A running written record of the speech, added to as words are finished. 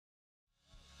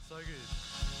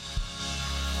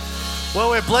Well,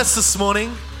 we're blessed this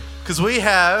morning because we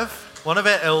have one of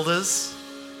our elders,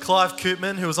 Clive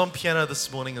Koopman, who was on piano this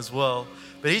morning as well.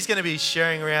 But he's going to be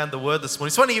sharing around the word this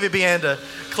morning. So I want to give a big hand to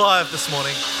Clive this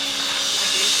morning.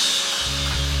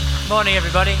 Morning,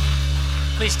 everybody.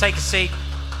 Please take a seat,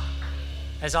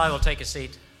 as I will take a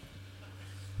seat.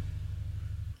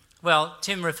 Well,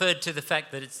 Tim referred to the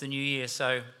fact that it's the new year,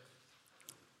 so,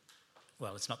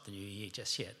 well, it's not the new year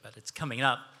just yet, but it's coming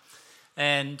up,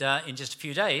 and in just a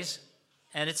few days.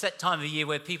 And it's that time of year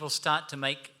where people start to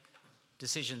make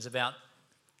decisions about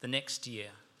the next year.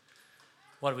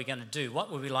 What are we going to do? What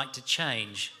would we like to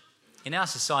change? In our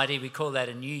society, we call that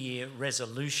a New Year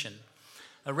resolution.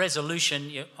 A resolution,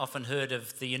 you've often heard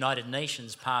of the United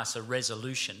Nations pass a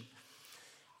resolution.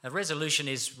 A resolution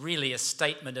is really a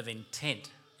statement of intent.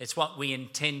 It's what we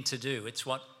intend to do. It's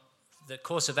what the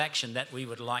course of action that we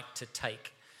would like to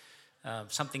take,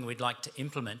 something we'd like to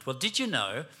implement. Well, did you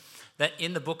know that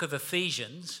in the book of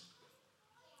Ephesians,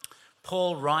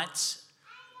 Paul writes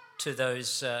to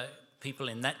those people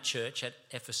in that church at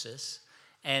Ephesus,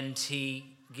 and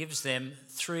he gives them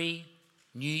 3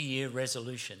 New Year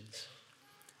resolutions.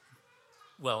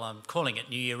 Well, I'm calling it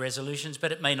New Year resolutions,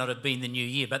 but it may not have been the new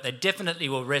year, but they definitely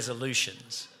were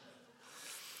resolutions.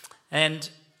 And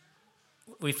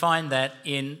we find that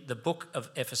in the book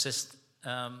of Ephesus,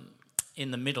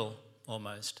 in the middle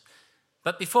almost.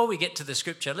 But before we get to the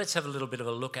scripture, let's have a little bit of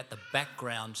a look at the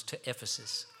background to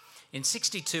Ephesus. In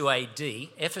 62 AD,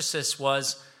 Ephesus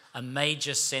was a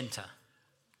major centre.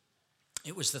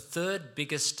 It was the 3rd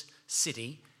biggest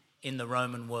city in the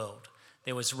Roman world.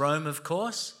 There was Rome, of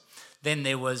course, then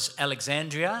there was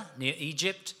Alexandria near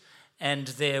Egypt, and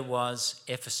there was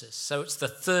Ephesus. So it's the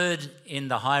 3rd in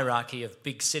the hierarchy of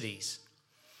big cities.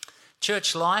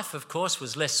 Church life, of course,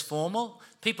 was less formal.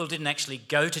 People didn't actually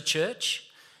go to church.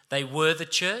 They were the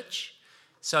church.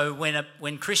 So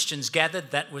when Christians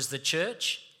gathered, that was the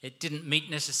church. It didn't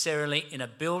meet necessarily in a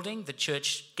building. The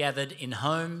church gathered in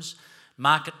homes,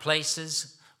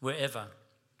 marketplaces, wherever.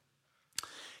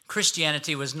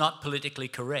 Christianity was not politically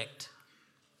correct.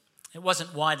 It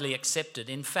wasn't widely accepted.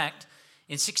 In fact,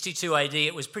 in 62 AD,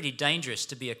 it was pretty dangerous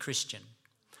to be a Christian.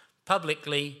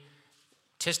 Publicly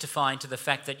testifying to the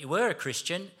fact that you were a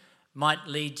Christian might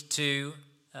lead to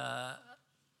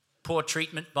poor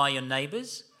treatment by your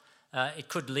neighbours. It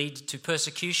could lead to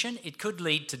persecution. It could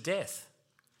lead to death.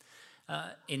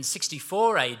 In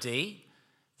 64 AD,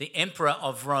 the emperor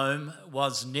of Rome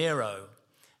was Nero.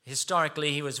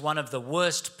 Historically, he was one of the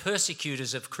worst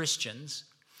persecutors of Christians.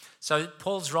 So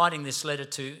Paul's writing this letter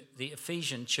to the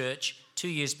Ephesian church 2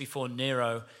 years before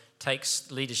Nero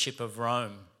takes leadership of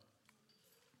Rome.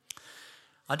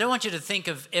 I don't want you to think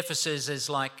of Ephesus as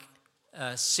like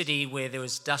a city where there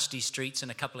was dusty streets and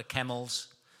a couple of camels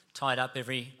tied up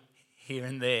every here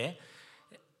and there.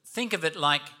 Think of it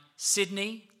like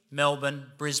Sydney, Melbourne,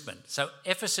 Brisbane. So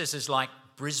Ephesus is like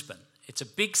Brisbane. It's a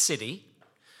big city.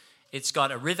 It's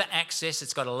got a river access.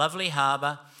 It's got a lovely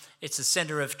harbour. It's a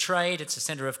centre of trade. It's a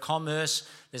centre of commerce.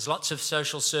 There's lots of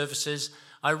social services.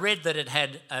 I read that it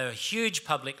had a huge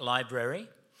public library,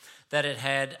 that it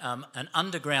had an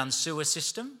underground sewer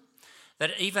system, that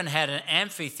it even had an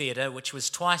amphitheatre which was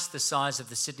twice the size of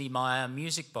the Sydney Myer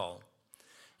Music Bowl.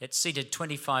 It seated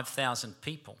 25,000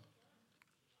 people.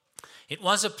 It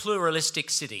was a pluralistic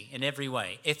city in every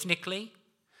way, ethnically,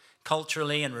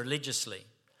 culturally and religiously.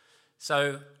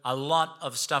 So a lot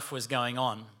of stuff was going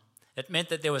on. It meant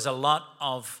that there was a lot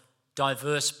of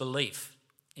diverse belief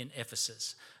in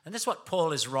Ephesus. And that's what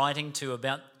Paul is writing to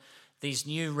about these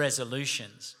new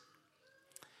resolutions.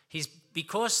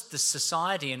 Because the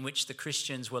society in which the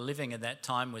Christians were living at that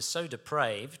time was so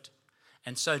depraved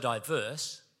and so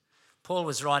diverse, Paul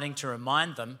was writing to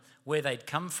remind them where they'd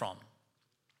come from.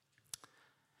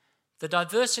 The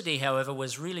diversity, however,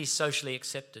 was really socially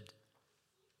accepted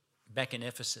back in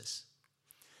Ephesus.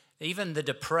 Even the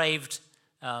depraved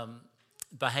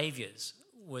behaviours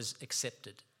was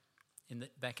accepted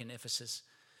back in Ephesus.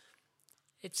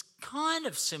 It's kind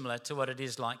of similar to what it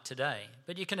is like today.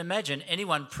 But you can imagine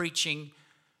anyone preaching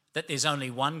that there's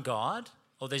only one God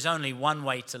or there's only one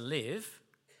way to live,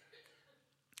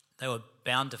 they were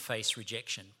bound to face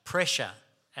rejection, pressure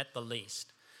at the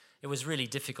least. It was really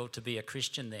difficult to be a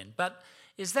Christian then. But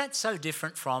is that so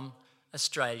different from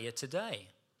Australia today?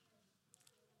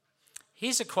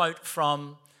 Here's a quote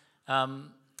from a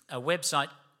website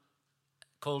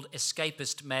called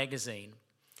Escapist Magazine.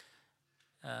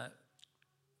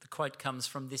 The quote comes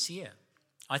from this year.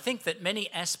 I think that many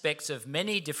aspects of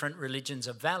many different religions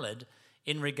are valid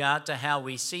in regard to how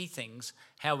we see things,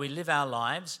 how we live our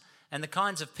lives, and the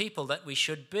kinds of people that we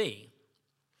should be.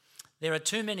 There are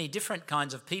too many different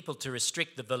kinds of people to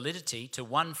restrict the validity to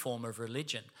one form of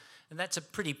religion. And that's a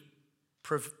pretty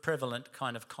prevalent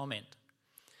kind of comment.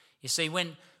 You see,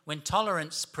 when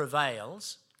tolerance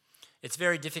prevails, it's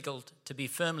very difficult to be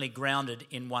firmly grounded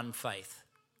in one faith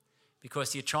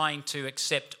because you're trying to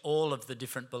accept all of the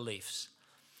different beliefs.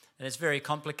 And it's very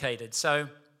complicated. So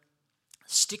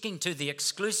sticking to the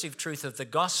exclusive truth of the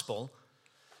gospel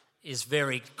is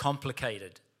very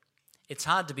complicated. It's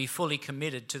hard to be fully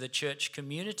committed to the church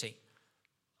community.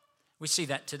 We see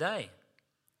that today.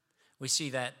 We see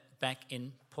that back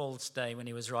in Paul's day when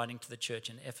he was writing to the church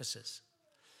in Ephesus.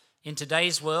 In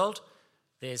today's world,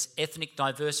 there's ethnic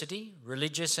diversity,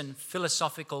 religious and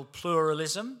philosophical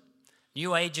pluralism, New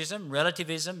Ageism,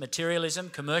 relativism, materialism,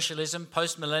 commercialism,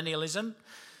 postmillennialism,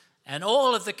 and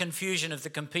all of the confusion of the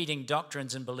competing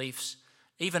doctrines and beliefs,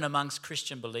 even amongst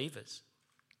Christian believers.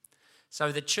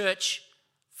 So the church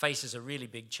faces a really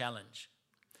big challenge.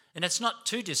 And it's not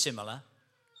too dissimilar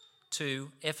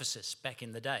to Ephesus back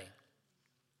in the day.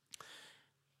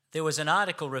 There was an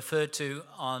article referred to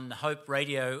on Hope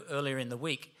Radio earlier in the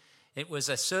week. It was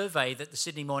a survey that the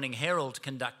Sydney Morning Herald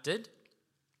conducted.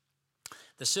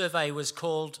 The survey was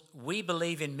called "We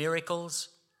Believe in Miracles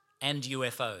and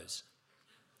UFOs."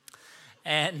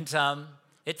 And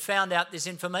it found out this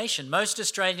information. Most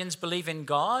Australians believe in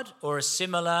God or a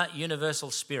similar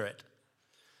universal spirit.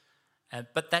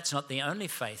 But that's not the only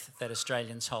faith that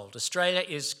Australians hold. Australia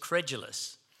is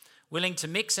credulous, willing to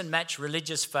mix and match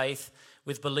religious faith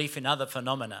with belief in other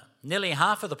phenomena. Nearly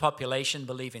half of the population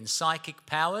believe in psychic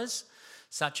powers,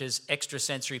 such as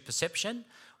extrasensory perception,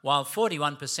 while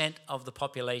 41% of the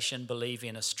population believe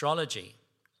in astrology.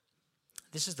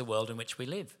 This is the world in which we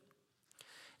live.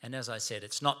 And as I said,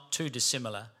 it's not too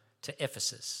dissimilar to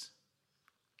Ephesus.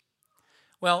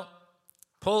 Well,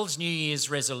 Paul's New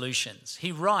Year's resolutions.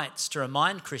 He writes to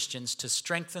remind Christians to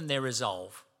strengthen their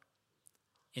resolve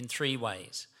in 3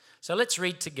 ways. So let's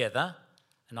read together,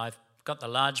 and I've got the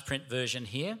large print version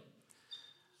here.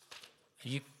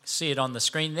 You see it on the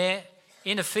screen there.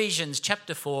 In Ephesians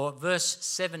chapter 4, verse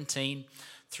 17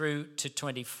 through to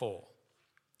 24.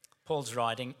 Paul's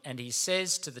writing, and he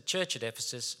says to the church at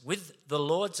Ephesus, "With the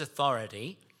Lord's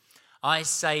authority, I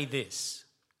say this,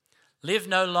 live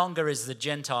no longer as the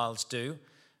Gentiles do,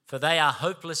 for they are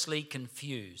hopelessly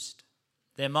confused.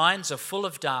 Their minds are full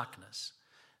of darkness.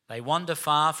 They wander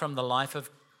far from the life of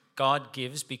God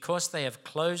gives because they have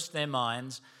closed their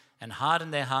minds and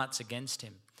hardened their hearts against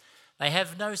him. They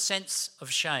have no sense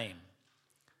of shame.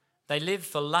 They live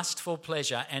for lustful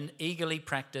pleasure and eagerly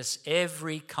practice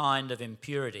every kind of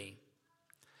impurity.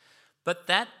 But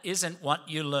that isn't what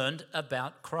you learned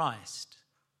about Christ.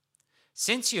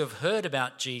 Since you have heard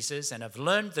about Jesus and have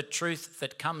learned the truth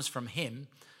that comes from him,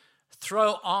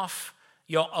 throw off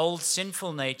your old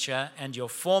sinful nature and your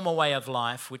former way of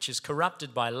life, which is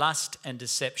corrupted by lust and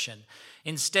deception.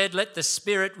 Instead, let the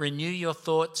Spirit renew your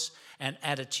thoughts and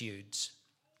attitudes.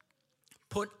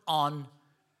 Put on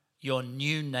your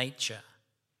new nature,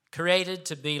 created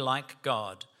to be like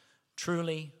God,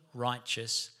 truly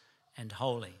righteous and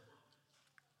holy."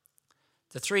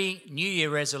 The 3 New Year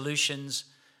resolutions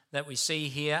that we see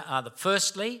here are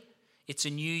firstly, it's a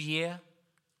new year,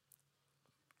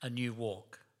 a new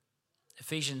walk.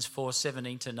 Ephesians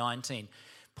 4:17 to 19.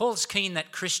 Paul's keen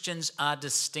that Christians are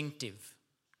distinctive,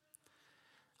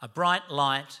 a bright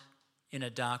light in a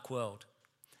dark world.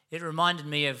 It reminded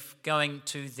me of going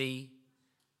to the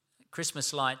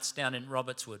Christmas lights down in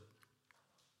Robertswood,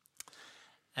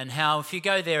 and how if you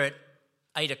go there at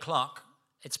 8 o'clock,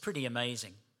 it's pretty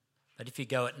amazing. But if you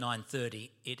go at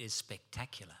 9:30, it is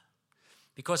spectacular.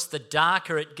 Because the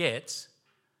darker it gets,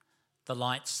 the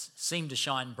lights seem to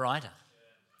shine brighter.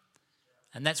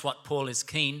 And that's what Paul is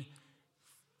keen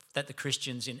that the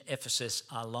Christians in Ephesus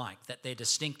are like, that they're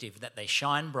distinctive, that they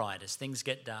shine bright as things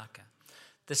get darker.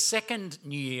 The second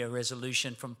New Year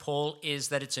resolution from Paul is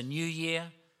that it's a new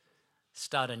year,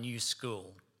 start a new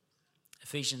school.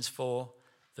 Ephesians 4,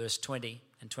 verse 20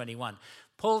 and 21.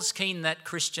 Paul's keen that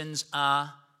Christians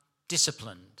are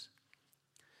disciplined.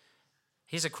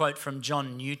 Here's a quote from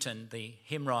John Newton, the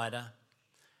hymn writer.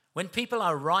 "When people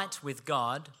are right with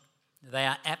God, they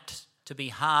are apt to be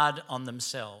hard on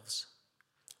themselves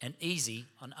and easy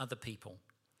on other people.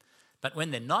 But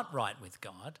when they're not right with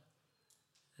God,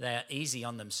 they are easy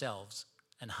on themselves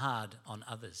and hard on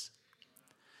others."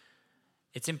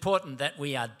 It's important that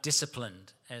we are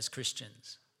disciplined as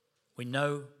Christians. We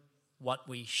know what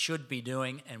we should be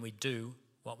doing and we do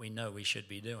what we know we should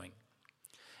be doing.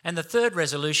 And the third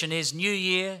resolution is new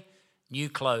year,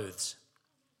 new clothes.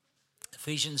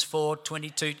 Ephesians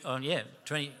 4:22,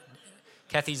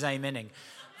 Kathy's amening,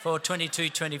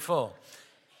 4:22-24.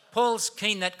 Paul's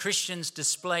keen that Christians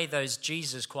display those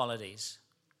Jesus qualities,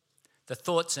 the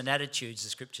thoughts and attitudes, the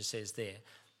scripture says there.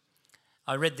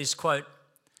 I read this quote,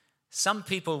 "Some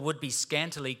people would be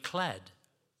scantily clad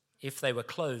if they were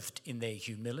clothed in their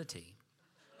humility."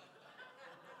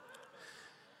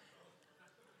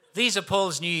 These are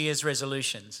Paul's New Year's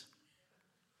resolutions.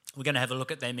 We're going to have a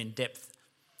look at them in depth.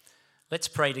 Let's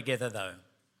pray together though.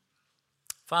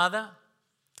 Father,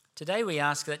 today we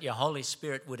ask that your Holy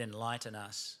Spirit would enlighten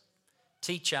us,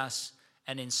 teach us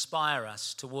and inspire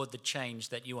us toward the change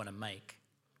that you want to make.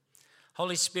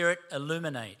 Holy Spirit,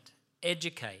 illuminate,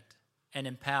 educate and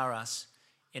empower us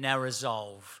in our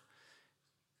resolve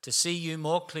to see you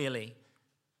more clearly,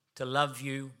 to love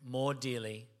you more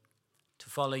dearly, to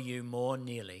follow you more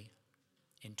nearly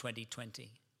in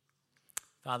 2020.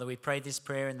 Father, we pray this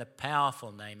prayer in the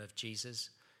powerful name of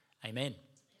Jesus. Amen.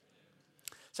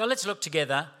 So let's look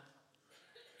together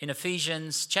in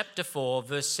Ephesians chapter 4,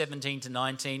 verse 17 to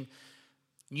 19,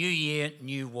 New Year,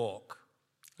 New Walk.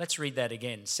 Let's read that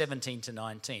again, 17 to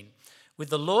 19. "With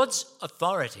the Lord's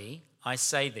authority, I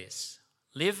say this,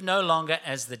 live no longer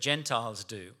as the Gentiles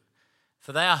do,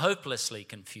 for they are hopelessly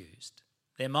confused.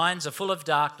 Their minds are full of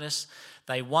darkness.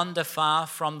 They wander far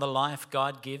from the life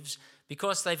God gives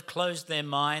because they've closed their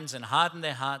minds and hardened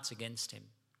their hearts against him.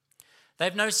 They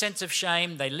have no sense of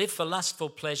shame. They live for lustful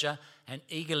pleasure and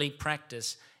eagerly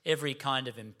practice every kind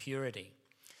of impurity."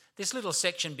 This little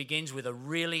section begins with a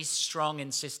really strong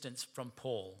insistence from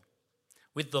Paul.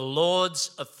 "With the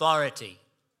Lord's authority,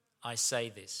 I say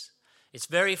this." It's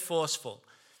very forceful.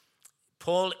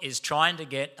 Paul is trying to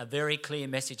get a very clear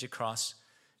message across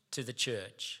to the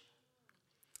church.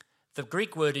 The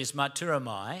Greek word is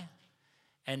martyromai,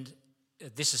 and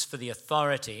this is for the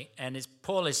authority. And as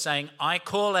Paul is saying, I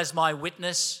call as my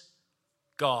witness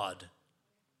God.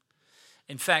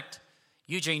 In fact,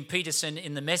 Eugene Peterson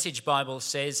in the Message Bible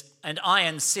says, "And I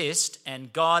insist,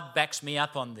 and God backs me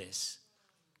up on this."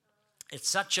 It's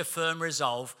such a firm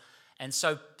resolve and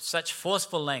such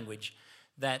forceful language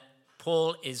that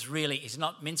Paul he's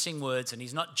not mincing words and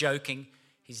he's not joking,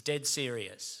 he's dead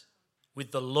serious.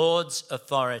 "With the Lord's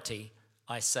authority,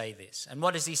 I say this." And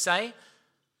what does he say?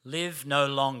 Live no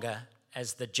longer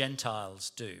as the Gentiles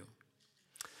do.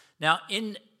 Now,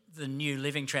 in the New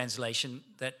Living Translation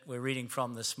that we're reading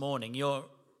from this morning,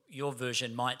 your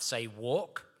version might say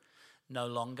walk no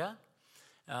longer,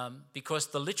 because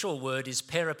the literal word is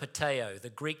peripateo, the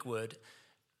Greek word.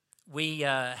 We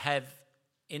have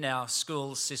in our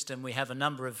school system, we have a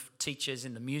number of teachers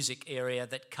in the music area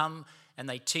that come and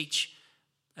they teach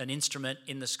an instrument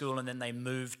in the school and then they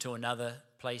move to another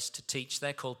place to teach.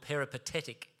 They're called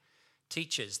peripatetic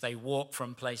teachers. They walk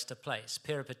from place to place.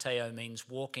 Peripateo means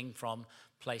walking from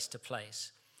place to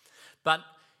place. But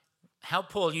how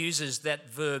Paul uses that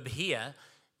verb here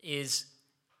is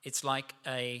it's like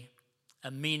a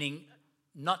meaning,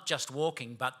 not just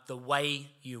walking, but the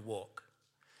way you walk.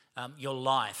 Your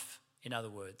life, in other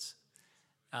words.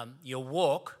 Your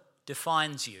walk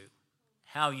defines you,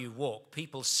 how you walk.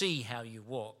 People see how you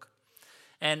walk.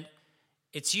 And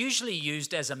it's usually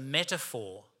used as a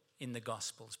metaphor in the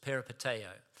Gospels,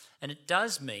 peripateo. And it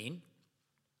does mean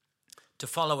to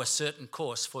follow a certain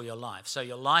course for your life. So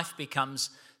your life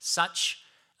becomes such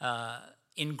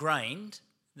ingrained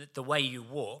that the way you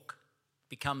walk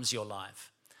becomes your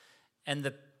life. And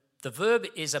the verb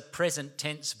is a present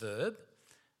tense verb.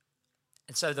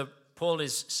 And so Paul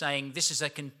is saying this is a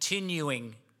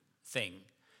continuing thing.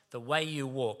 The way you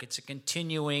walk, it's a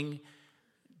continuing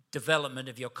development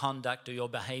of your conduct or your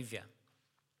behavior.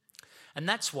 And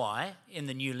that's why in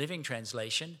the New Living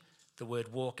Translation, the word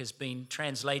walk has been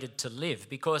translated to live,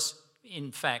 because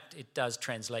in fact it does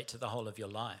translate to the whole of your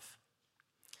life.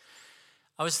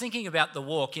 I was thinking about the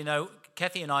walk. You know,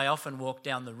 Kathy and I often walk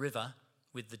down the river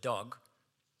with the dog,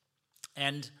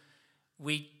 and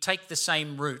we take the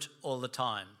same route all the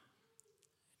time,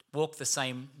 walk the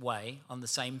same way on the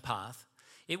same path.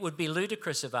 It would be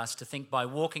ludicrous of us to think by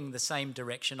walking the same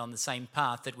direction on the same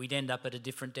path that we'd end up at a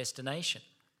different destination.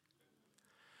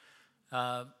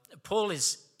 Paul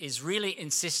is really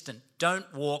insistent,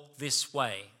 don't walk this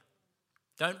way.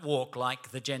 Don't walk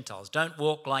like the Gentiles. Don't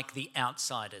walk like the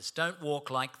outsiders. Don't walk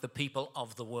like the people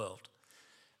of the world.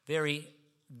 Very,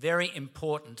 very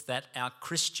important that our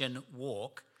Christian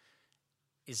walk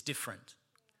is different,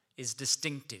 is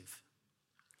distinctive.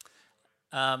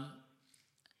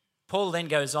 Paul then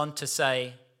goes on to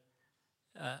say,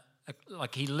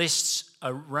 like he lists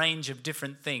a range of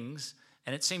different things,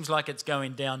 and it seems like it's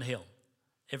going downhill.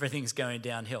 Everything's going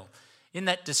downhill. In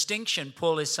that distinction,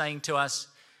 Paul is saying to us,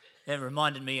 it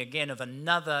reminded me again of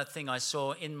another thing I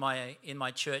saw in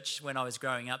my church when I was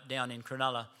growing up down in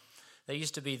Cronulla, there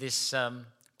used to be this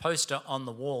poster on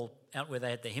the wall out where they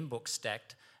had the hymn books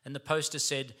stacked, and the poster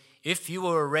said, "If you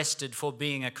were arrested for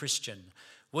being a Christian,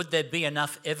 would there be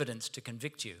enough evidence to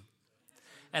convict you?"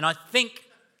 And I think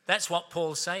that's what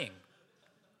Paul's saying.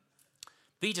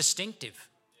 Be distinctive.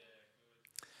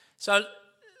 So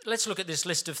let's look at this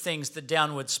list of things, the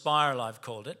downward spiral, I've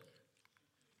called it.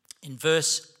 In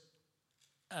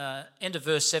end of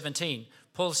verse 17,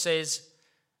 Paul says,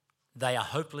 they are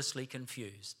hopelessly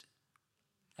confused.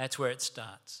 That's where it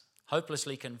starts.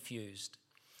 Hopelessly confused.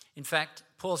 In fact,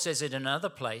 Paul says it in another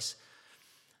place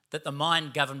that the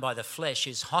mind governed by the flesh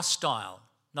is hostile,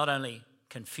 not only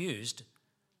confused,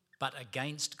 but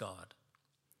against God.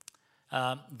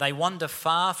 They wander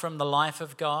far from the life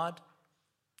of God.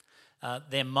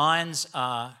 Their minds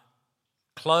are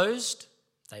closed.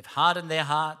 They've hardened their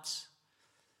hearts.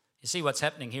 You see what's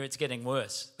happening here? It's getting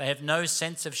worse. They have no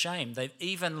sense of shame. They've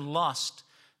even lost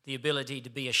the ability to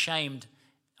be ashamed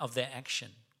of their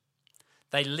action.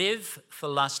 They live for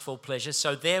lustful pleasure,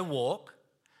 so their walk,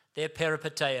 their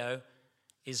peripateo,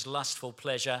 is lustful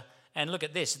pleasure. And look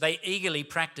at this, they eagerly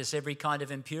practice every kind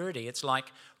of impurity. It's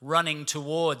like running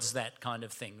towards that kind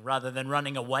of thing rather than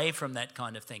running away from that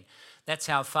kind of thing. That's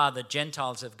how far the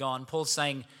Gentiles have gone. Paul's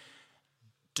saying,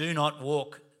 do not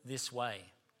walk this way.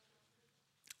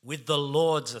 With the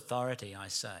Lord's authority, I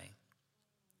say.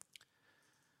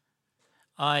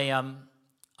 I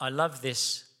love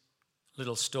this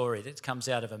little story that comes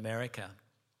out of America.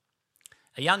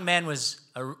 A young man was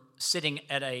sitting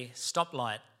at a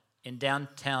stoplight in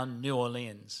downtown New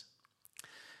Orleans,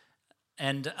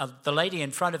 and the lady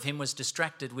in front of him was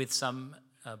distracted with some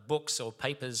books or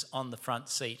papers on the front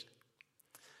seat,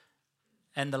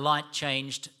 and the light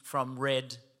changed from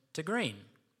red to green,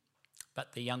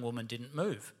 but the young woman didn't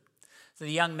move. So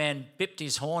the young man bipped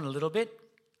his horn a little bit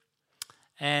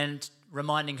and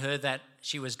reminding her that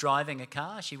she was driving a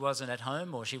car, she wasn't at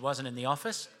home or she wasn't in the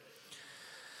office.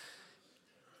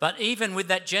 But even with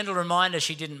that gentle reminder,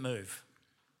 she didn't move.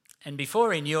 And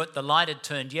before he knew it, the light had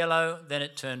turned yellow, then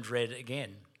it turned red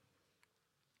again.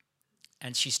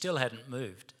 And she still hadn't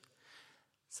moved.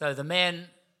 So the man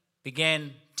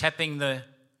began tapping the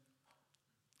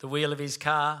wheel of his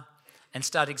car and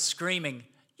started screaming,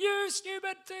 "You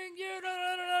stupid thing, you da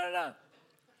da da da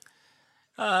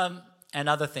da," and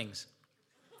other things.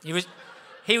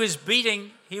 He was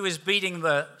beating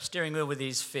the steering wheel with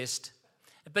his fist,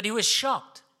 but he was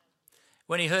shocked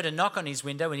when he heard a knock on his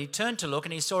window, and he turned to look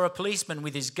and he saw a policeman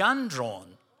with his gun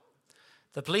drawn.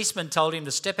 The policeman told him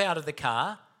to step out of the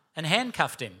car and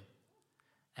handcuffed him.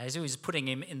 As he was putting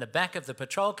him in the back of the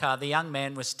patrol car, the young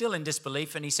man was still in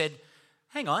disbelief, and he said,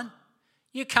 "Hang on,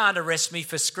 you can't arrest me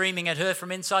for screaming at her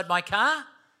from inside my car."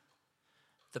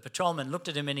 The patrolman looked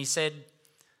at him and he said,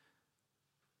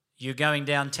 "You're going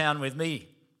downtown with me."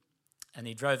 And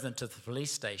he drove them to the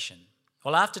police station.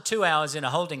 Well, after 2 hours in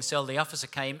a holding cell, the officer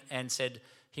came and said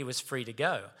he was free to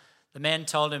go. The man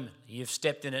told him, "You've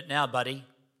stepped in it now, buddy.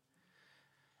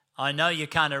 I know you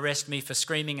can't arrest me for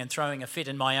screaming and throwing a fit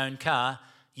in my own car.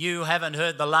 You haven't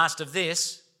heard the last of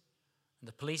this." And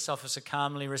the police officer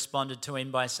calmly responded to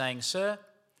him by saying, "Sir,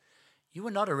 you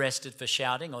were not arrested for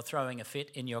shouting or throwing a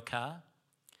fit in your car.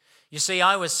 You see,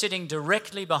 I was sitting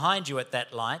directly behind you at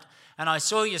that light, and I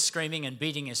saw you screaming and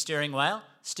beating your steering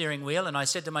wheel, and I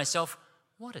said to myself,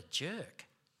 what a jerk.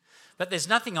 But there's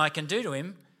nothing I can do to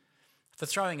him for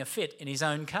throwing a fit in his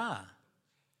own car.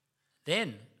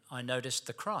 Then I noticed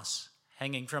the cross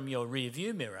hanging from your rear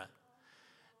view mirror,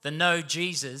 the No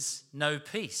Jesus, No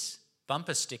Peace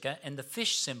bumper sticker, and the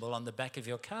fish symbol on the back of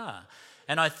your car.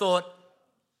 And I thought,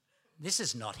 this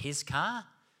is not his car.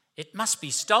 It must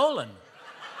be stolen.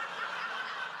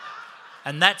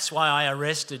 And that's why I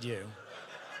arrested you."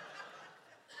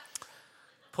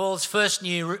 Paul's first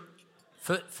New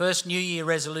Year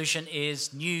resolution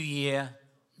is New Year,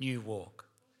 New Walk.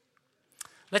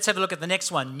 Let's have a look at the next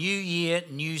one. New Year,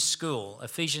 New School.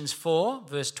 Ephesians 4,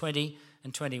 verse 20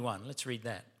 and 21. Let's read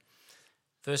that.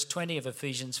 Verse 20 of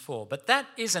Ephesians 4. "But that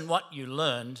isn't what you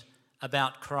learned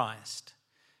about Christ.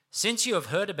 Since you have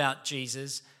heard about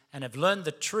Jesus and have learned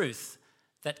the truth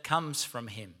that comes from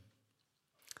him."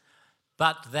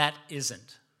 But that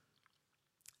isn't.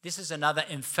 This is another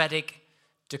emphatic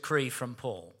decree from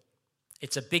Paul.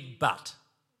 It's a big but.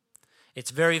 It's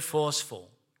very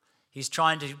forceful. He's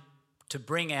trying to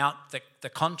bring out the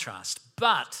contrast.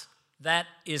 But that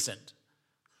isn't.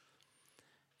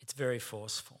 It's very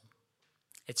forceful.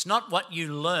 It's not what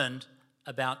you learned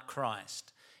about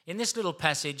Christ. In this little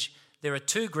passage, there are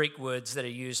two Greek words that are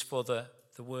used for the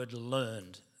word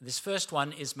learned. This first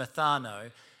one is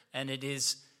methano, and it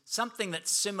is something that's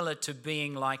similar to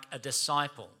being like a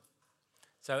disciple.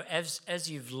 So as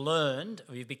you've learned,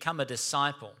 or you've become a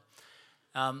disciple,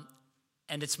 and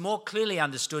it's more clearly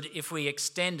understood if we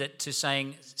extend it to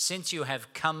saying, since you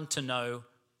have come to know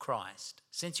Christ,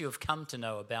 since you have come to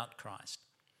know about Christ.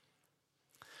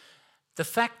 The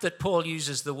fact that Paul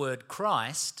uses the word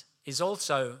Christ is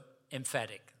also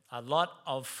emphatic. A lot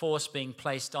of force being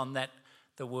placed on that,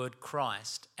 the word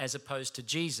Christ, as opposed to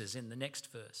Jesus in the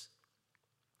next verse.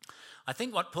 I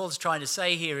think what Paul's trying to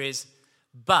say here is,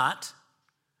 but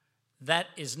that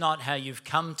is not how you've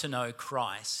come to know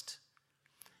Christ.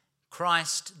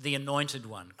 Christ the Anointed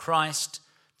One, Christ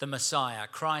the Messiah,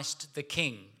 Christ the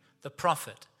King, the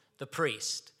prophet, the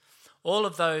priest. All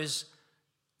of those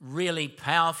really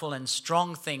powerful and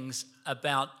strong things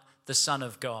about the Son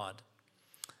of God.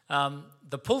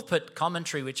 The pulpit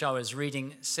commentary which I was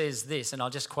reading says this, and I'll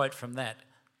just quote from that.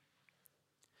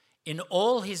 In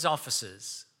all his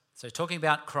offices, so talking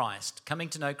about Christ, coming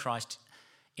to know Christ,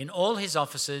 in all his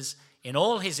offices, in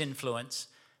all his influence,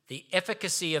 the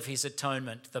efficacy of his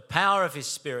atonement, the power of his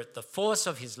Spirit, the force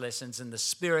of his lessons, and the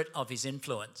spirit of his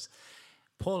influence.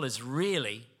 Paul is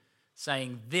really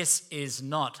saying this is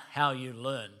not how you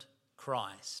learned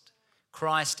Christ.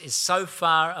 Christ is so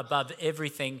far above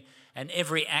everything and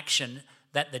every action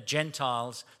that the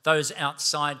Gentiles, those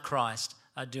outside Christ,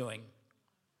 are doing.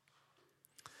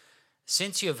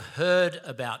 Since you've heard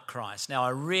about Christ. Now, I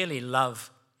really love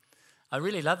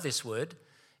this word.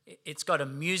 It's got a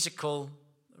musical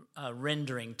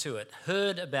rendering to it.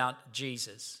 Heard about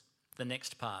Jesus, the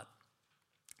next part.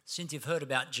 Since you've heard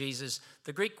about Jesus,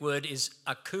 the Greek word is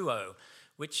akouo,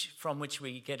 from which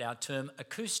we get our term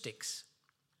acoustics.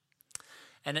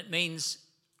 And it means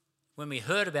when we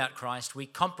heard about Christ, we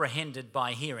comprehended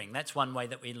by hearing. That's one way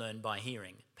that we learn, by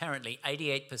hearing. Apparently,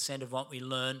 88% of what we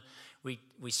learn, we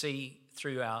see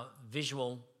through our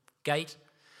visual gate,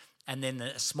 and then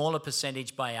a smaller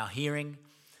percentage by our hearing.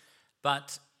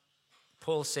 But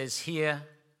Paul says here,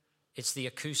 it's the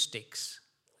acoustics,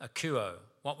 akouo,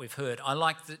 what we've heard. I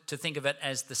like to think of it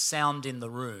as the sound in the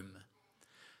room.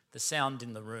 The sound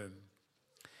in the room.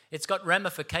 It's got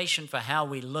ramification for how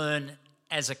we learn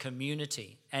as a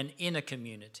community and in a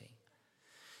community.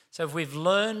 So if we've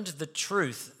learned the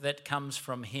truth that comes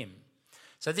from him.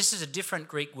 So this is a different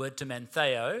Greek word to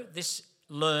mantheo. This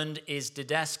learned is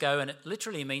didasko, and it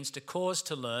literally means to cause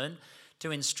to learn,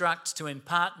 to instruct, to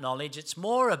impart knowledge. It's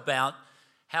more about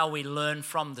how we learn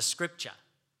from the scripture.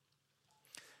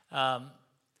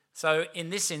 So in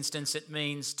this instance, it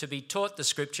means to be taught the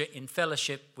scripture in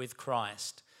fellowship with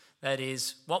Christ. That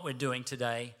is what we're doing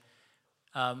today.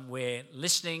 We're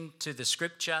listening to the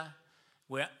scripture.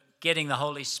 We're getting the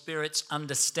Holy Spirit's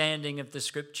understanding of the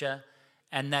scripture,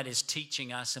 and that is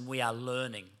teaching us, and we are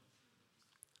learning,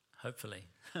 hopefully.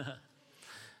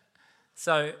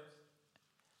 So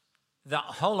the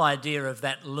whole idea of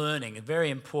that learning, a very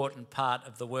important part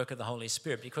of the work of the Holy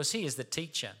Spirit, because he is the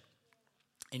teacher.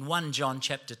 In 1 John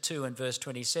chapter 2 and verse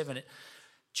 27,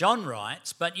 John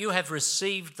writes, "But you have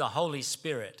received the Holy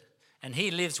Spirit, and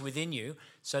he lives within you,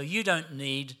 so you don't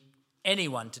need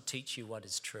anyone to teach you what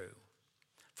is true.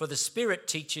 For the Spirit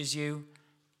teaches you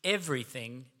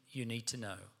everything you need to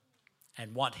know,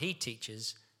 and what he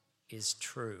teaches is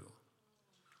true."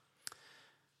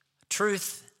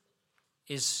 Truth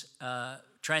is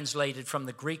translated from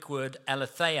the Greek word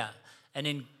aletheia, and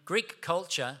in Greek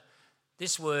culture,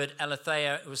 this word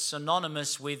aletheia was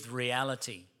synonymous with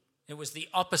reality. It was the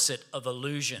opposite of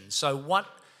illusion. So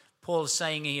what Paul is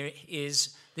saying here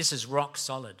is, this is rock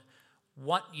solid.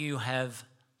 What you have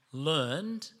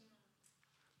learned,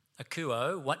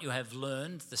 akouo, what you have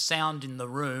learned, the sound in the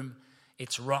room,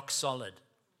 it's rock solid.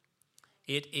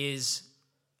 It is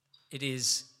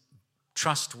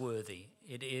trustworthy.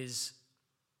 It is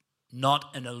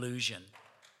not an illusion.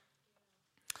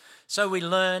 So we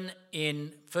learn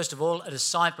in, first of all, a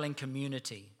discipling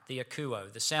community, the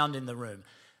akouo, the sound in the room.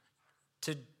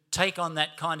 To take on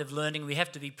that kind of learning, we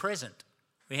have to be present.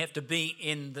 We have to be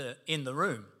in the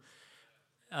room.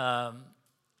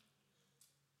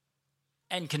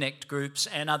 And connect groups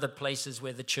and other places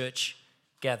where the church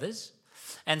gathers.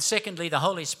 And secondly, the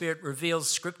Holy Spirit reveals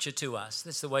Scripture to us.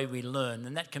 That's the way we learn.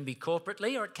 And that can be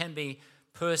corporately or it can be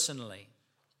personally.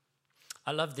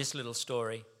 I love this little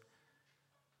story.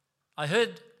 I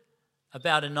heard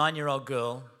about a 9-year-old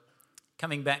girl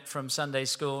coming back from Sunday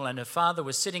school, and her father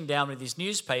was sitting down with his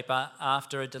newspaper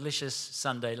after a delicious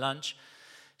Sunday lunch.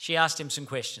 She asked him some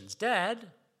questions.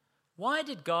 "Dad, why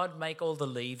did God make all the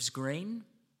leaves green?"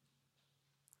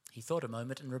 He thought a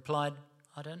moment and replied,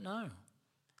 "I don't know."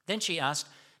 Then she asked,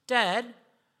 "Dad,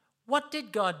 what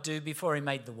did God do before he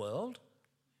made the world?"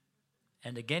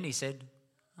 And again he said,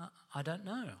 "I don't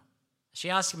know." She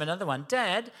asked him another one.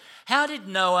 Dad, how did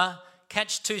Noah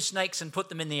catch 2 snakes and put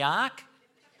them in the ark?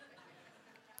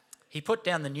 He put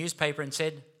down the newspaper and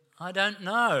said, I don't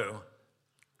know.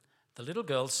 The little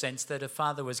girl sensed that her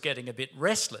father was getting a bit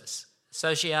restless.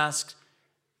 So she asked,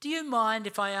 do you mind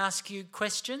if I ask you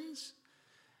questions?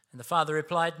 And the father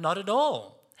replied, not at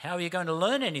all. How are you going to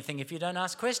learn anything if you don't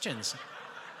ask questions?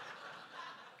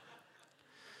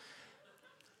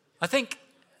 I think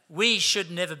we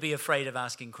should never be afraid of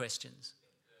asking questions.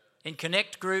 In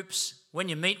connect groups, when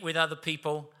you meet with other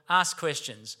people, ask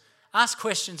questions. Ask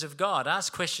questions of God.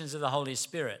 Ask questions of the Holy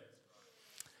Spirit.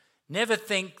 Never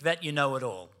think that you know it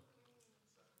all.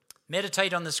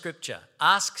 Meditate on the scripture.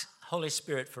 Ask Holy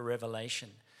Spirit for revelation.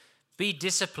 Be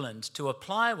disciplined to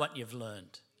apply what you've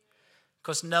learned,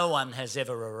 because no one has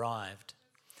ever arrived.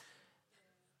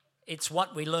 It's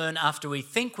what we learn after we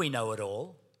think we know it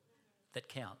all that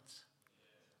counts.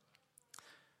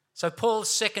 So Paul's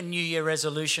second New Year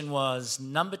resolution was,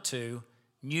 number 2,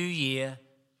 New Year,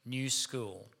 New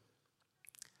School.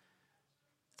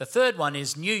 The third one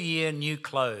is New Year, New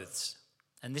Clothes.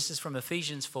 And this is from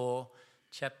Ephesians 4,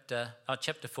 chapter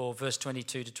 4, verse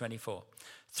 22 to 24.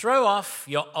 Throw off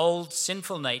your old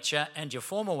sinful nature and your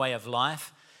former way of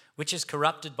life, which is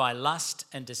corrupted by lust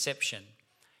and deception.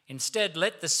 Instead,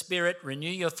 let the Spirit renew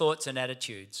your thoughts and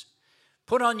attitudes.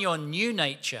 Put on your new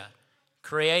nature,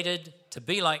 created to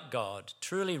be like God,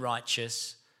 truly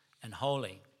righteous and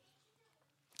holy.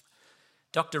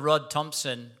 Dr. Rod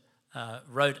Thompson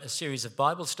wrote a series of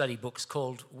Bible study books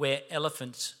called Where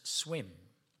Elephants Swim.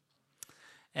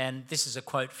 And this is a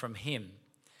quote from him.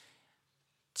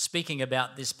 Speaking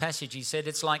about this passage, he said,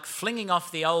 it's like flinging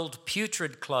off the old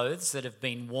putrid clothes that have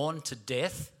been worn to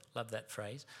death, love that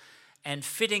phrase, and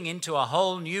fitting into a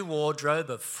whole new wardrobe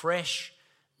of fresh,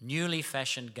 newly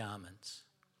fashioned garments.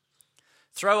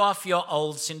 Throw off your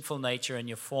old sinful nature and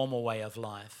your former way of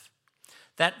life.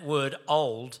 That word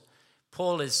old,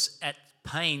 Paul is at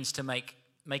pains to make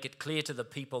it clear to the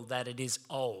people that it is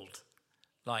old,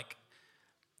 like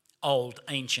old,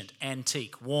 ancient,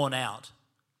 antique, worn out.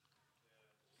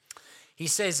 He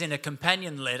says in a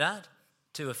companion letter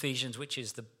to Ephesians, which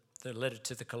is the letter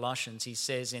to the Colossians, he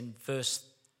says in verse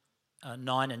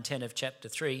 9 and 10 of chapter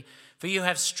 3, for you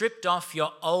have stripped off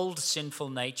your old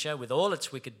sinful nature with all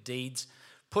its wicked deeds.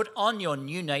 Put on your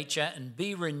new nature and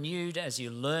be renewed as you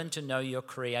learn to know your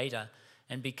Creator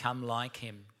and become like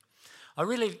Him. I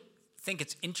really think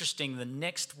it's interesting, the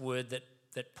next word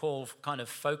that Paul kind of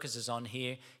focuses on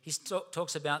here. He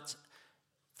talks about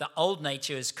the old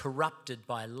nature is corrupted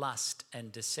by lust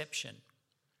and deception.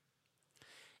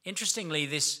 Interestingly,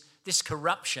 this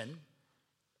corruption,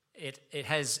 it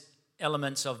has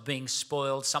elements of being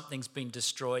spoiled, something's been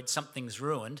destroyed, something's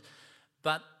ruined,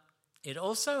 but it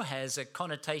also has a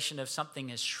connotation of something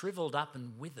has shriveled up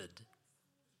and withered.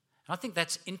 And I think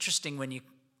that's interesting when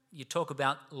you talk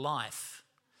about life.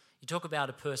 You talk about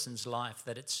a person's life,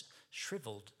 that it's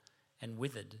shriveled and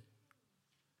withered.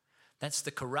 That's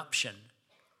the corruption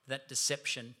that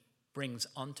deception brings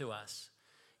onto us.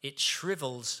 It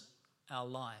shrivels our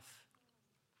life.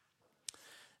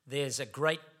 There's a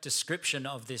great description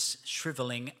of this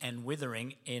shriveling and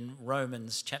withering in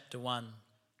Romans chapter 1,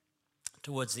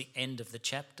 towards the end of the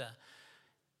chapter.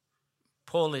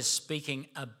 Paul is speaking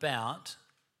about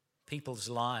people's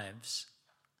lives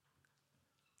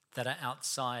that are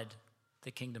outside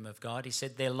the kingdom of God. He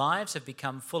said, their lives have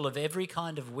become full of every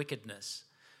kind of wickedness,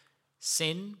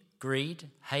 sin, greed,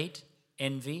 hate,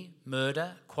 envy,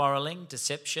 murder, quarreling,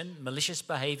 deception, malicious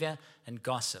behavior, and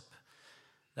gossip.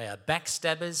 They are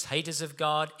backstabbers, haters of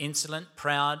God, insolent,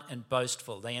 proud, and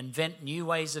boastful. They invent new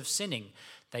ways of sinning.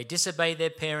 They disobey their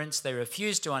parents. They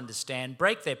refuse to understand,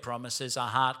 break their promises, are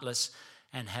heartless,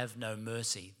 and have no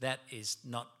mercy. That is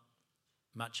not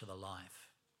much of a life.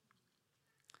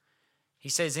 He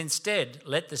says, instead,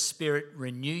 let the Spirit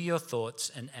renew your thoughts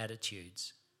and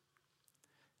attitudes.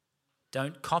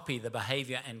 Don't copy the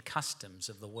behavior and customs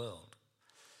of the world.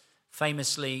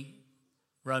 Famously,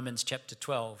 Romans chapter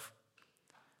 12,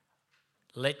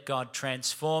 let God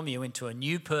transform you into a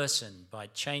new person by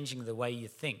changing the way you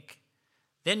think.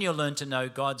 Then you'll learn to know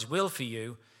God's will for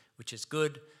you, which is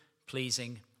good,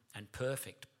 pleasing, and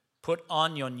perfect. Put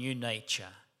on your new nature,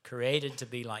 created to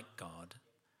be like God,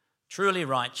 truly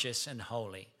righteous and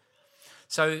holy.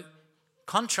 So,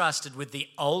 contrasted with the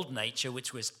old nature,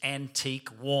 which was antique,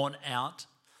 worn out,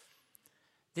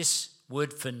 this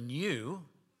word for new,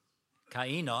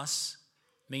 kainos,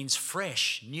 means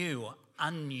fresh, new,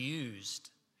 unused,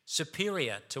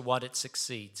 superior to what it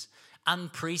succeeds,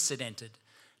 unprecedented.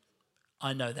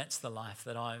 I know that's the life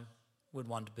that I would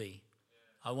want to be.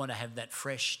 I want to have that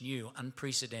fresh, new,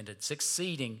 unprecedented,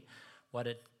 succeeding what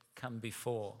had come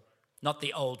before, not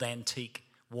the old antique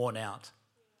worn out.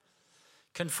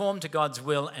 Conform to God's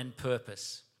will and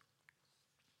purpose.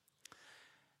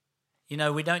 You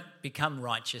know, we don't become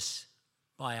righteous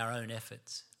by our own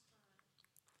efforts.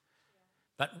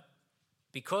 But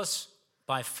because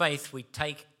by faith we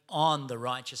take on the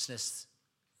righteousness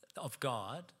of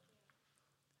God,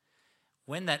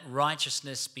 when that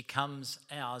righteousness becomes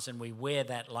ours and we wear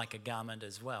that like a garment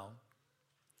as well,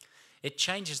 it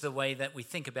changes the way that we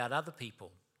think about other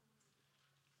people.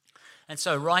 And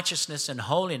so righteousness and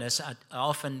holiness are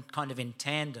often kind of in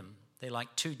tandem. They're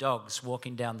like two dogs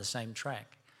walking down the same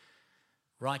track.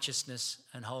 Righteousness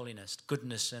and holiness,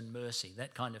 goodness and mercy,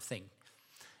 that kind of thing.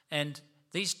 And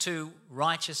these two,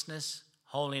 righteousness,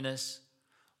 holiness,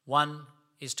 one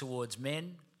is towards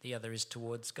men, the other is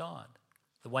towards God.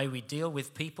 The way we deal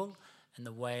with people and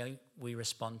the way we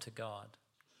respond to God.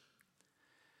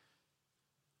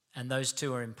 And those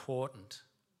two are important.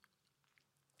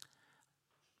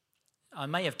 I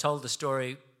may have told the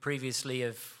story previously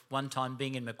of one time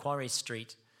being in Macquarie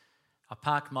Street. I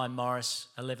parked my Morris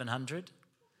 1100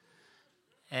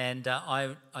 and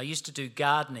I used to do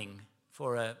gardening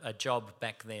for a job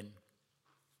back then.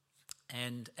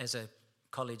 And as a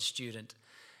college student,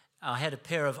 I had a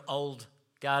pair of old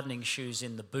gardening shoes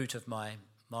in the boot of my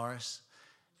Morris.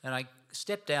 And I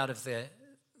stepped out of the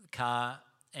car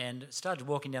and started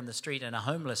walking down the street, and a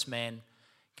homeless man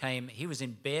came. He was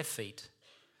in bare feet,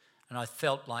 and I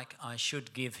felt like I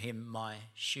should give him my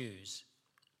shoes,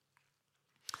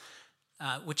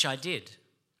 which I did.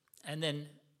 And then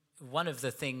one of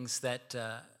the things that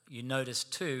you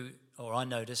noticed too, or I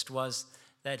noticed, was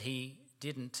that he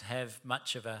didn't have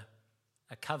much of a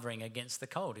covering against the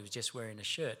cold. He was just wearing a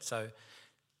shirt. So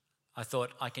I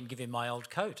thought I can give him my old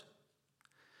coat,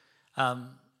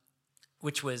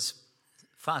 which was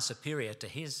far superior to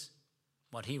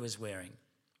what he was wearing.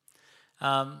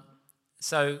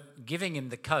 So giving him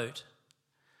the coat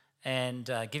and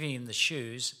giving him the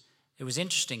shoes, it was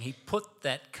interesting. He put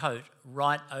that coat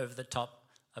right over the top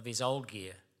of his old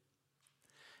gear.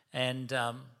 And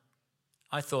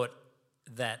I thought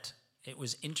that it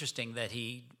was interesting that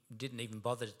he didn't even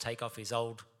bother to take off his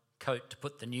old coat to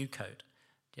put the new coat,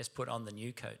 just put on the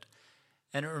new coat.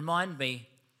 And it reminded me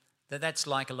that that's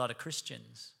like a lot of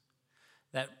Christians,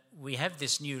 that we have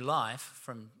this new life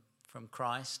from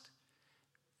Christ.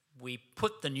 We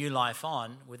put the new life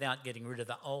on without getting rid of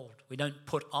the old. We don't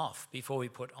put off before we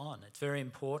put on. It's very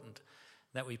important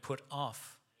that we put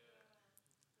off.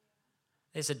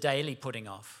 There's a daily putting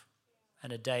off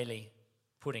and a daily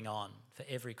putting on for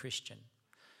every Christian.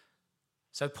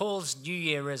 So Paul's New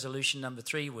Year resolution number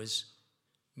 3 was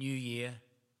New Year,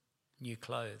 new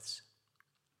clothes.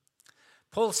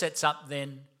 Paul sets up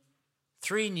then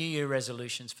 3 New Year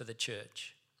resolutions for the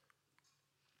church.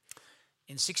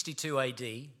 In 62 AD,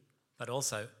 but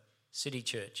also City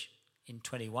Church in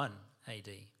 21 AD.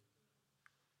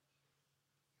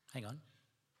 Hang on,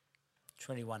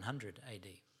 2100 AD.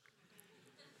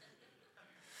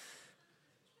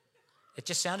 It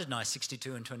just sounded nice,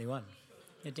 62 and 21.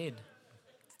 It did.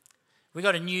 We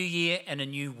got a new year and a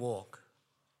new walk.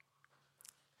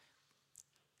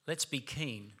 Let's be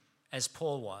keen, as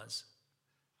Paul was,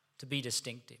 to be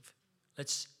distinctive.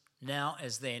 Let's now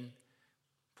as then,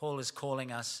 Paul is calling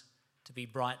us to be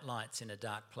bright lights in a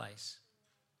dark place.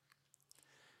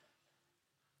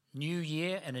 New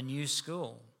year and a new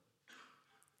school.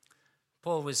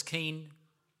 Paul was keen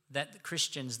that the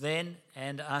Christians then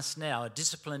and us now are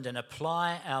disciplined and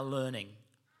apply our learning.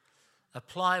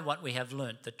 Apply what we have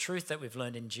learnt, the truth that we've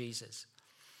learned in Jesus.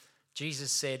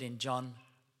 Jesus said in John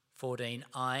 14,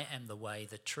 I am the way,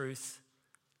 the truth,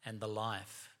 and the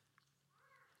life.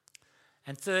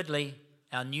 And thirdly,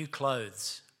 our new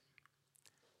clothes.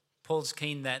 Paul's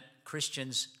keen that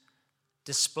Christians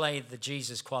display the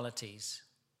Jesus qualities,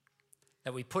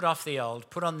 that we put off the old,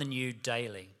 put on the new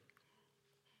daily.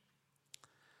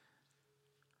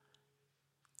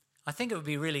 I think it would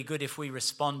be really good if we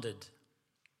responded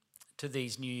to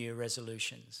these New Year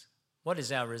resolutions. What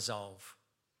is our resolve?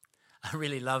 I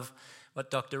really love what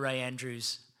Dr. Ray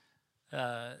Andrews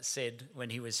said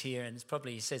when he was here, and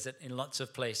he says it in lots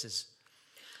of places.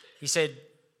 He said,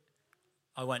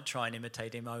 I won't try and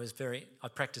imitate him. I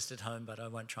practiced at home, but I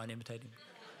won't try and imitate him.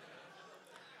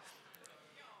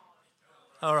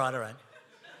 All right.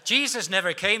 Jesus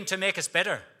never came to make us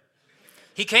better.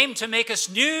 He came to make us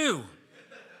new.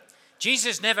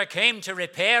 Jesus never came to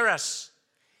repair us.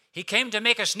 He came to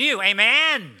make us new.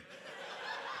 Amen.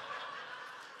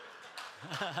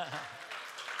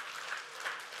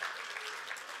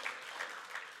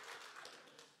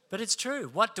 But it's true.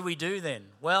 What do we do then?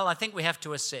 Well, I think we have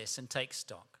to assess and take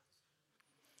stock.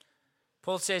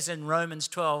 Paul says in Romans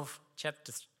 12,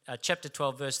 chapter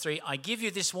 12, verse 3, I give you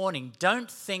this warning, don't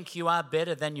think you are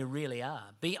better than you really are.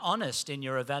 Be honest in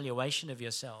your evaluation of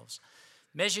yourselves.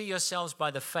 Measure yourselves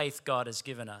by the faith God has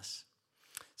given us.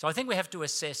 So I think we have to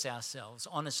assess ourselves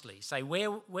honestly. Say,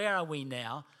 where are we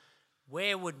now?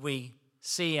 Where would we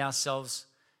see ourselves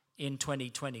in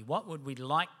 2020? What would we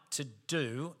like to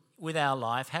do with our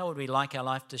life? How would we like our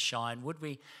life to shine?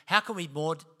 How can we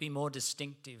be more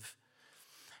distinctive?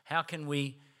 How can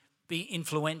we be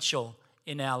influential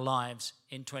in our lives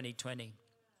in 2020?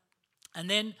 And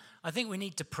then I think we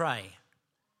need to pray.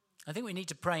 I think we need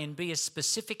to pray and be as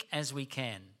specific as we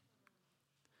can,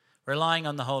 relying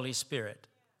on the Holy Spirit.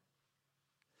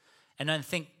 And I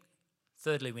think,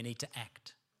 thirdly, we need to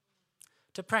act,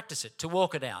 to practice it, to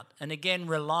walk it out, and again,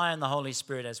 rely on the Holy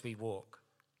Spirit as we walk.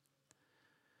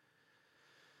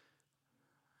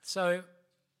 So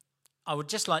I would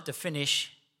just like to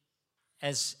finish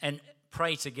and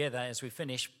pray together as we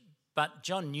finish. But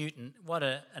John Newton, what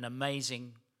an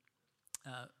amazing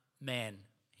man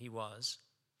he was.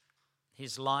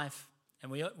 His life,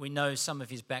 and we know some of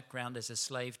his background as a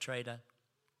slave trader.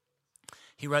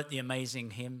 He wrote the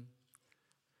amazing hymn,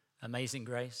 Amazing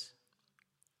Grace.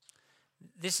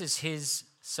 This is his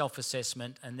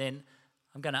self-assessment, and then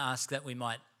I'm going to ask that we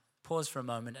might pause for a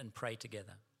moment and pray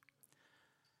together.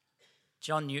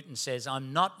 John Newton says,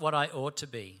 I'm not what I ought to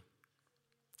be.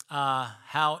 Ah,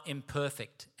 how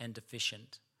imperfect and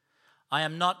deficient. I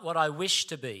am not what I wish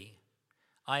to be.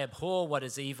 I abhor what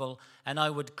is evil, and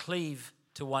I would cleave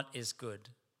to what is good.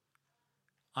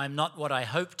 I am not what I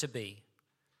hope to be.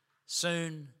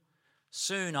 Soon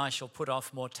I shall put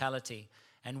off mortality,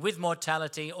 and with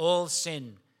mortality all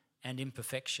sin and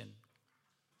imperfection.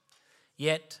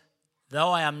 Yet,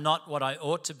 though I am not what I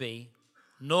ought to be,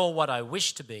 nor what I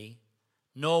wish to be,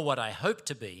 nor what I hope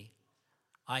to be,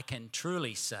 I can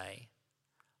truly say,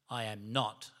 I am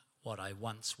not what I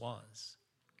once was.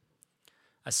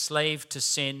 A slave to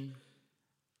sin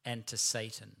and to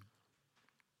Satan.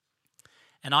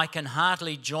 And I can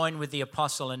heartily join with the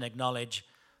apostle and acknowledge,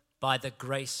 by the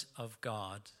grace of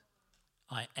God,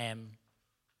 I am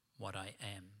what I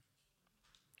am.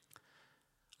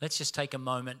 Let's just take a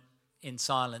moment in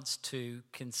silence to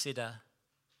consider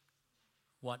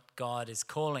what God is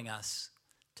calling us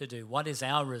to do. What is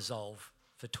our resolve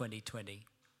for 2020?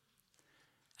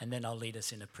 And then I'll lead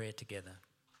us in a prayer together.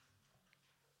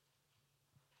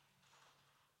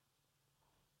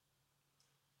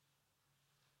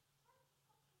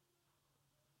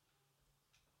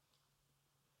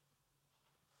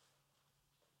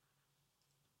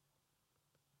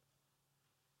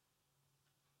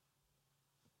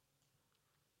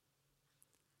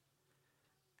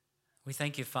 We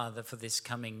thank you, Father, for this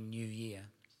coming new year.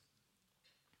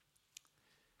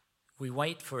 We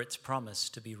wait for its promise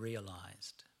to be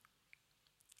realized,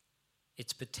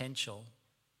 its potential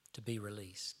to be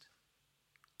released,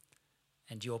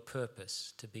 and your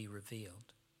purpose to be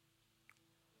revealed.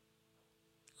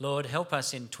 Lord, help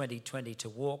us in 2020 to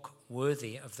walk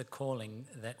worthy of the calling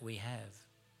that we have,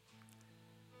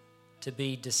 to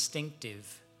be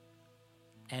distinctive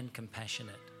and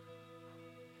compassionate,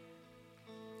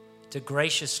 to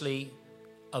graciously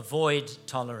avoid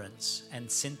tolerance and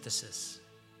synthesis.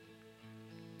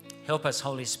 Help us,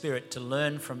 Holy Spirit, to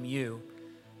learn from you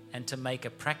and to make a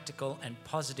practical and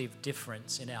positive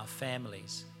difference in our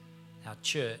families, our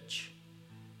church,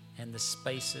 and the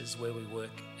spaces where we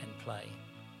work and play.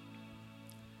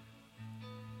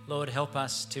 Lord, help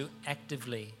us to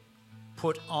actively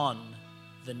put on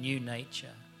the new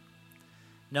nature,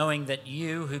 knowing that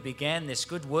you who began this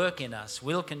good work in us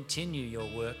will continue your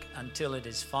work until it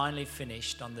is finally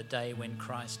finished on the day when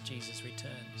Christ Jesus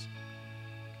returns.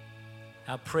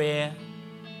 Our prayer,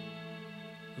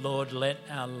 Lord, let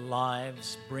our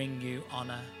lives bring you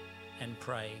honor and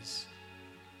praise.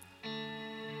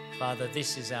 Father,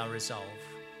 this is our resolve.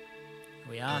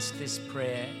 We ask this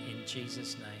prayer in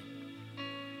Jesus' name.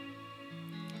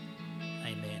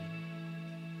 Amen.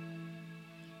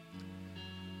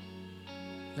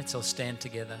 Let's all stand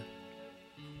together.